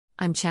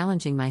I'm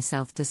challenging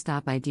myself to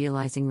stop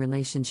idealizing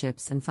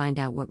relationships and find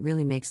out what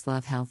really makes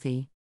love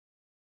healthy.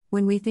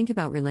 When we think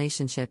about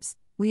relationships,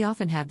 we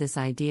often have this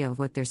idea of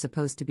what they're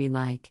supposed to be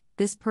like,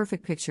 this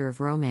perfect picture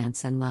of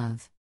romance and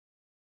love.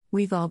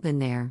 We've all been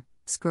there,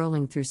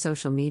 scrolling through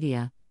social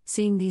media,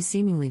 seeing these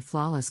seemingly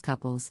flawless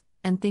couples,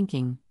 and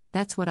thinking,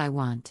 that's what I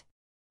want.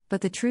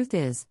 But the truth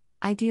is,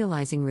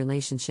 idealizing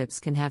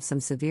relationships can have some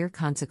severe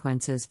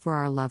consequences for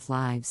our love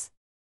lives.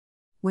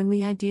 When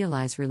we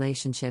idealize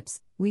relationships,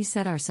 we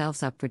set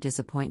ourselves up for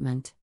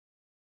disappointment.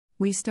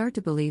 We start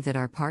to believe that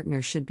our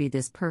partner should be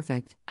this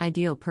perfect,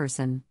 ideal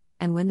person,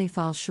 and when they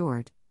fall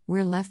short,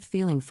 we're left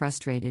feeling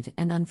frustrated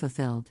and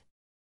unfulfilled.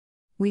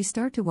 We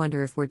start to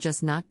wonder if we're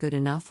just not good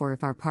enough or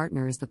if our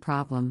partner is the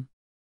problem.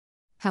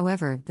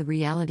 However, the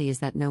reality is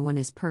that no one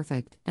is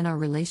perfect, and our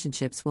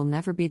relationships will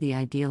never be the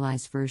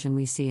idealized version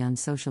we see on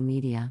social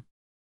media.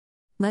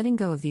 Letting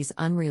go of these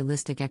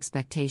unrealistic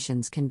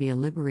expectations can be a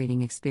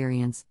liberating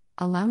experience,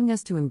 allowing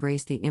us to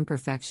embrace the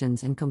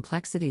imperfections and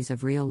complexities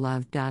of real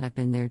love. Up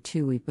in there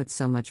too, we put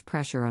so much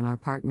pressure on our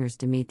partners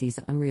to meet these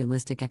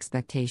unrealistic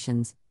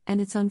expectations, and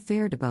it's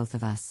unfair to both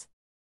of us.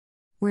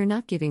 We're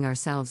not giving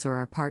ourselves or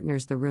our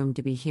partners the room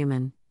to be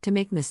human, to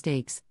make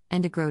mistakes,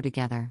 and to grow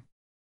together.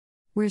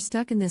 We're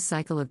stuck in this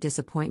cycle of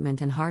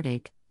disappointment and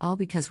heartache, all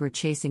because we're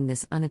chasing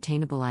this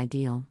unattainable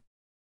ideal.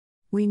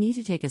 We need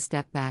to take a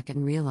step back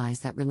and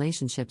realize that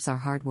relationships are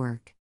hard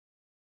work.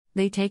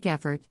 They take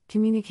effort,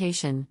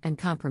 communication, and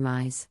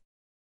compromise.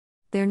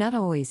 They're not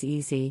always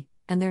easy,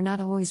 and they're not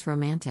always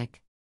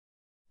romantic.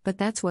 But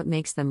that's what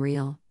makes them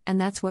real,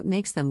 and that's what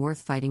makes them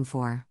worth fighting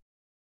for.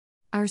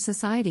 Our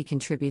society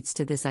contributes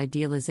to this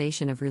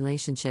idealization of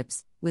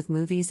relationships, with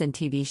movies and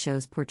TV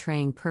shows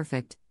portraying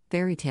perfect,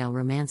 fairy tale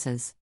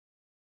romances.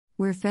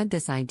 We're fed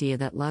this idea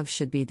that love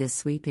should be this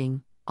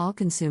sweeping,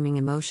 all-consuming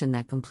emotion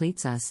that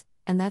completes us,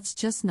 and that's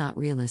just not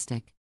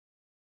realistic.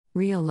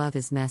 Real love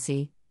is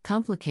messy,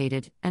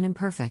 complicated, and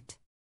imperfect.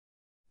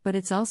 But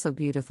it's also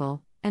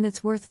beautiful, and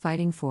it's worth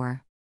fighting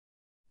for.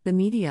 The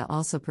media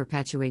also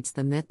perpetuates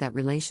the myth that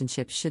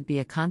relationships should be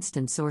a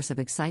constant source of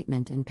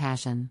excitement and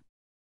passion.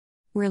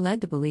 We're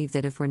led to believe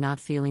that if we're not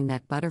feeling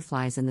that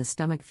butterflies in the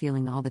stomach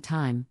feeling all the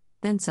time,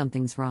 then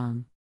something's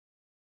wrong.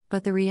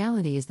 But the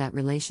reality is that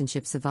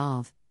relationships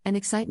evolve, and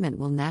excitement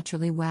will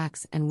naturally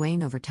wax and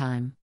wane over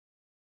time.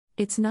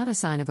 It's not a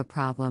sign of a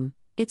problem,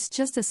 it's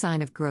just a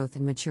sign of growth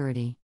and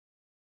maturity.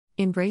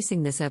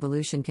 Embracing this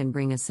evolution can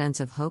bring a sense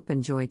of hope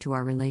and joy to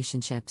our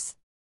relationships.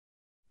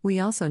 We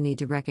also need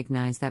to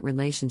recognize that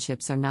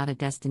relationships are not a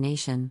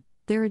destination,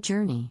 they're a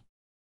journey.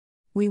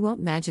 We won't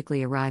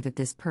magically arrive at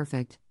this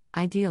perfect,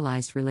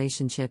 idealized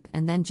relationship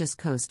and then just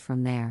coast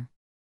from there.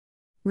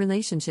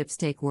 Relationships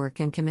take work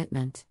and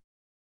commitment.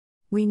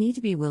 We need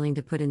to be willing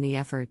to put in the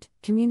effort,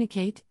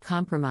 communicate,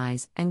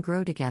 compromise, and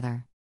grow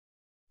together.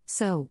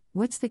 So,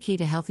 what's the key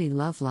to healthy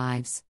love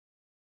lives?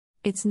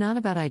 It's not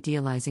about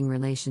idealizing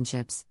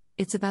relationships,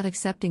 it's about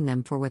accepting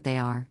them for what they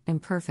are,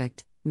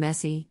 imperfect,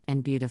 messy,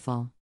 and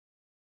beautiful.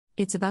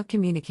 It's about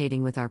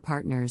communicating with our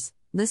partners,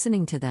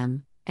 listening to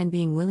them, and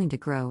being willing to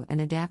grow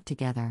and adapt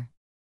together.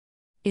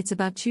 It's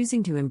about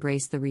choosing to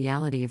embrace the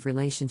reality of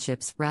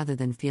relationships rather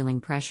than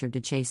feeling pressured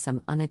to chase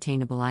some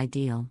unattainable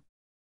ideal.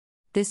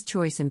 This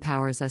choice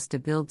empowers us to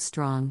build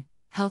strong,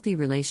 healthy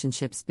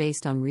relationships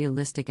based on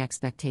realistic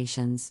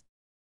expectations.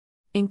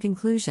 In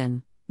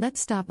conclusion, let's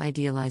stop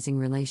idealizing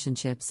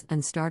relationships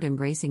and start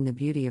embracing the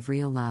beauty of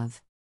real love.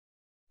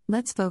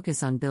 Let's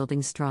focus on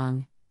building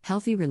strong,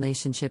 healthy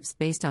relationships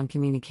based on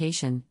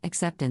communication,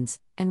 acceptance,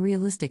 and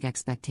realistic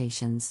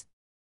expectations.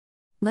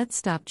 Let's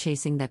stop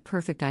chasing that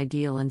perfect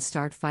ideal and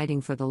start fighting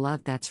for the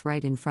love that's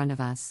right in front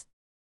of us.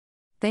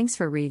 Thanks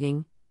for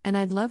reading, and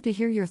I'd love to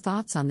hear your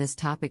thoughts on this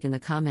topic in the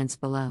comments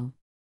below.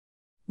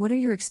 What are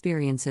your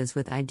experiences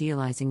with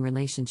idealizing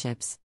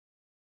relationships?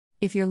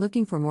 If you're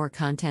looking for more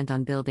content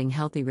on building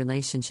healthy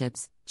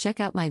relationships,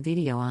 check out my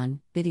video on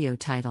video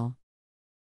title.